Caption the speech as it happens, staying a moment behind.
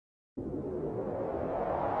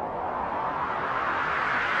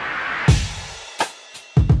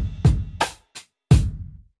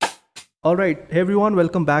Alright, hey everyone,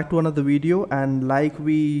 welcome back to another video. And like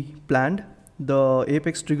we planned, the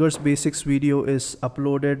Apex Triggers Basics video is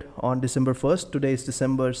uploaded on December 1st. Today is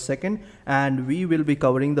December 2nd, and we will be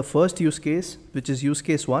covering the first use case, which is use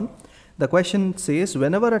case 1. The question says,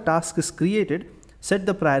 whenever a task is created, set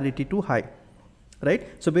the priority to high. Right?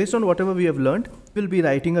 So based on whatever we have learned, we'll be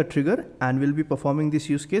writing a trigger and we'll be performing this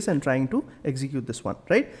use case and trying to execute this one,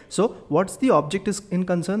 right? So what's the object is in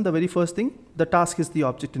concern? The very first thing, the task is the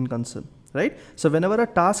object in concern, right? So whenever a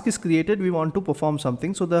task is created, we want to perform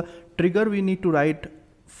something. So the trigger we need to write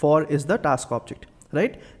for is the task object,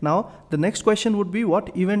 right? Now, the next question would be,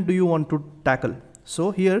 what event do you want to tackle?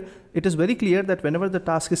 So here it is very clear that whenever the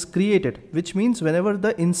task is created, which means whenever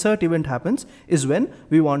the insert event happens is when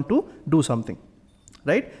we want to do something.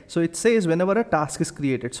 Right? So it says whenever a task is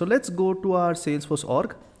created. So let's go to our Salesforce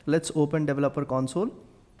org. Let's open developer console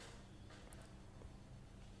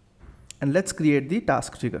and let's create the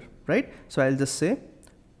task trigger, right? So I'll just say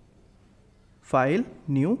file,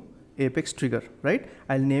 new, Apex trigger, right?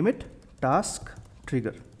 I'll name it task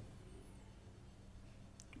trigger.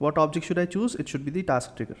 What object should I choose? It should be the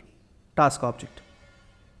task trigger, task object.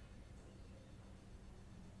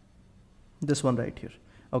 This one right here.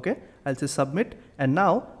 Okay, I'll say submit, and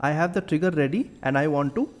now I have the trigger ready and I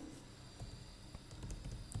want to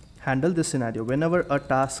handle this scenario. Whenever a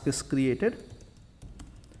task is created,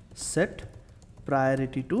 set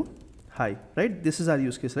priority to high, right? This is our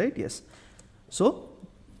use case, right? Yes. So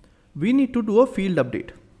we need to do a field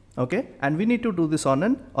update, okay? And we need to do this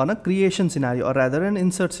on a creation scenario, or rather an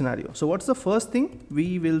insert scenario. So what's the first thing?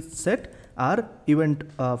 We will set our event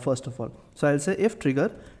first of all. So I'll say if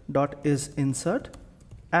trigger dot is insert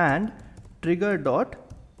and trigger dot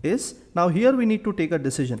is, now here we need to take a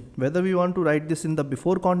decision whether we want to write this in the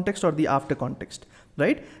before context or the after context,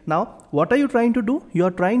 right? Now what are you trying to do? You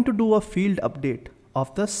are trying to do a field update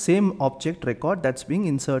of the same object record that's being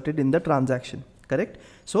inserted in the transaction, correct?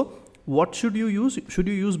 So what should you use? Should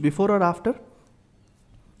you use before or after?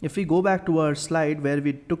 If we go back to our slide where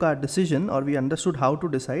we took our decision, or we understood how to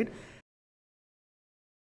decide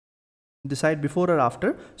before or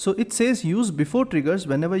after. So it says use before triggers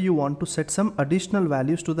whenever you want to set some additional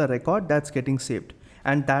values to the record that's getting saved.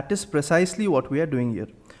 And that is precisely what we are doing here.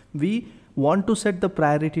 We want to set the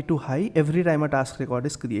priority to high every time a task record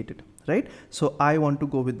is created, right? So I want to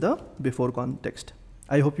go with the before context.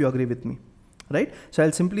 I hope you agree with me, right? So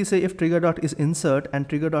I'll simply say if trigger dot is insert and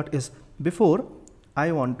trigger dot is before,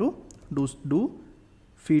 I want to do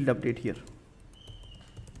field update here.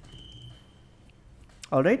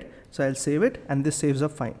 All right, so I'll save it and this saves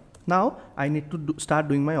up fine. Now I need to start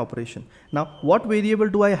doing my operation. Now what variable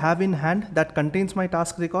do I have in hand that contains my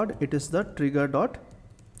task record? It is the trigger dot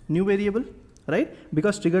new variable, right?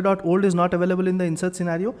 Because trigger dot old is not available in the insert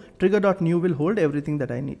scenario. Trigger dot new will hold everything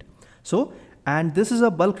that I need. So, and this is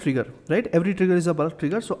a bulk trigger, right? Every trigger is a bulk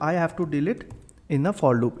trigger. So I have to deal it in a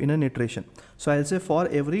for loop, in an iteration. So I'll say for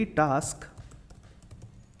every task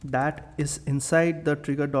that is inside the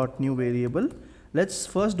trigger dot new variable, let's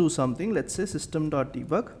first do something. Let's say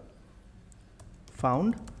system.debug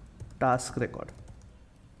found task record.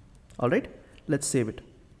 All right, let's save it.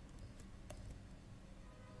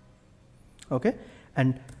 Okay,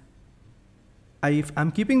 and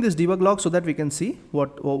I'm keeping this debug log so that we can see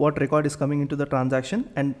what record is coming into the transaction.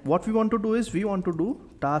 And what we want to do is we want to do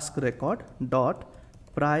task record dot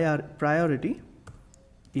priority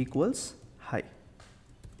equals high.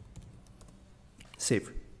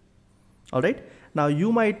 Save. All right. Now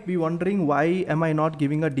you might be wondering, why am I not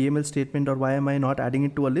giving a DML statement, or why am I not adding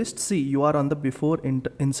it to a list? See, you are on the before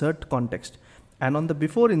insert context, and on the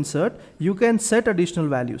before insert you can set additional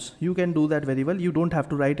values. You can do that very well. You don't have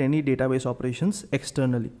to write any database operations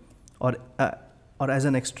externally or as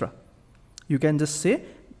an extra. You can just say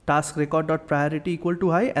task record dot priority equal to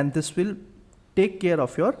high, and this will take care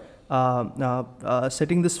of your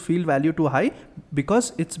setting this field value to high,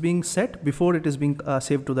 because it's being set before it is being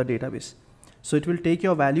saved to the database. So it will take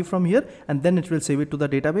your value from here and then it will save it to the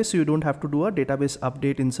database. So you don't have to do a database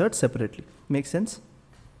update insert separately. Make sense?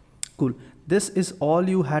 Cool. This is all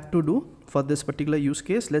you had to do for this particular use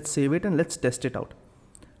case. Let's save it and let's test it out.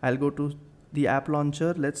 I'll go to the app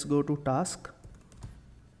launcher. Let's go to task.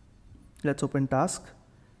 Let's open task.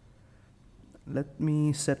 Let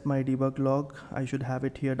me set my debug log. I should have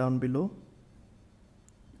it here down below.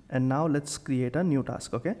 And now let's create a new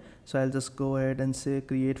task. Okay, so I'll just go ahead and say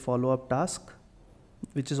create follow-up task,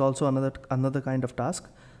 which is also another kind of task.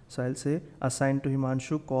 So I'll say assign to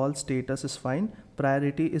Himanshu, call status is fine,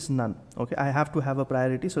 priority is none. Okay, I have to have a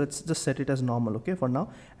priority, so let's just set it as normal, okay, for now,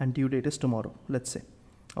 and due date is tomorrow, let's say.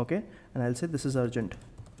 Okay, and I'll say this is urgent.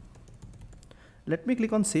 Let me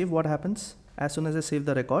click on save. What happens? As soon as I save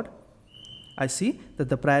the record, I see that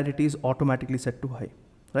the priority is automatically set to high,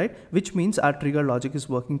 right? Which means our trigger logic is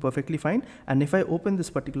working perfectly fine. And if I open this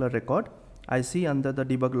particular record, I see under the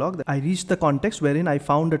debug log that I reached the context wherein I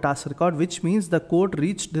found a task record, which means the code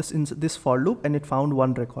reached this for loop and it found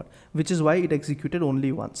one record, which is why it executed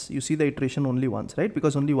only once. You see the iteration only once, right?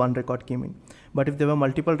 Because only one record came in. But if there were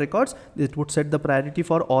multiple records, it would set the priority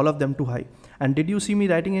for all of them to high. And did you see me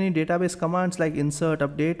writing any database commands like insert,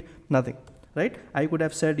 update? Nothing, right? I could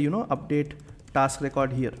have said, update task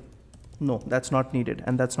record here. No, that's not needed,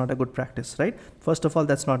 and that's not a good practice, right? First of all,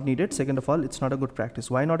 that's not needed. Second of all, it's not a good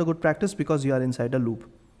practice. Why not a good practice? Because you are inside a loop,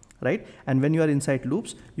 right? And when you are inside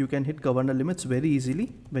loops, you can hit governor limits very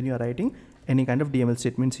easily when you are writing any kind of DML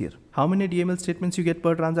statements here. How many DML statements you get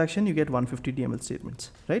per transaction? You get 150 DML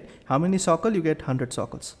statements, right? How many sockle? You get 100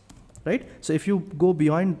 sockles, right? So if you go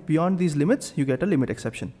beyond these limits, you get a limit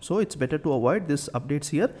exception. So it's better to avoid this updates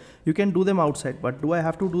here. You can do them outside, but do I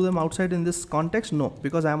have to do them outside in this context? No,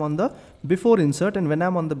 because I'm on the before insert, and when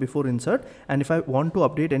I'm on the before insert, and if I want to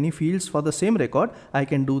update any fields for the same record, I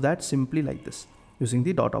can do that simply like this using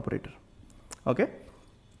the dot operator. Okay.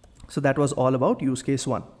 So that was all about use case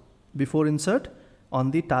 1. Before insert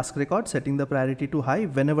on the task record, setting the priority to high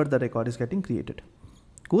whenever the record is getting created.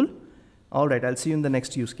 Cool. All right, I'll see you in the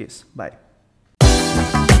next use case. Bye.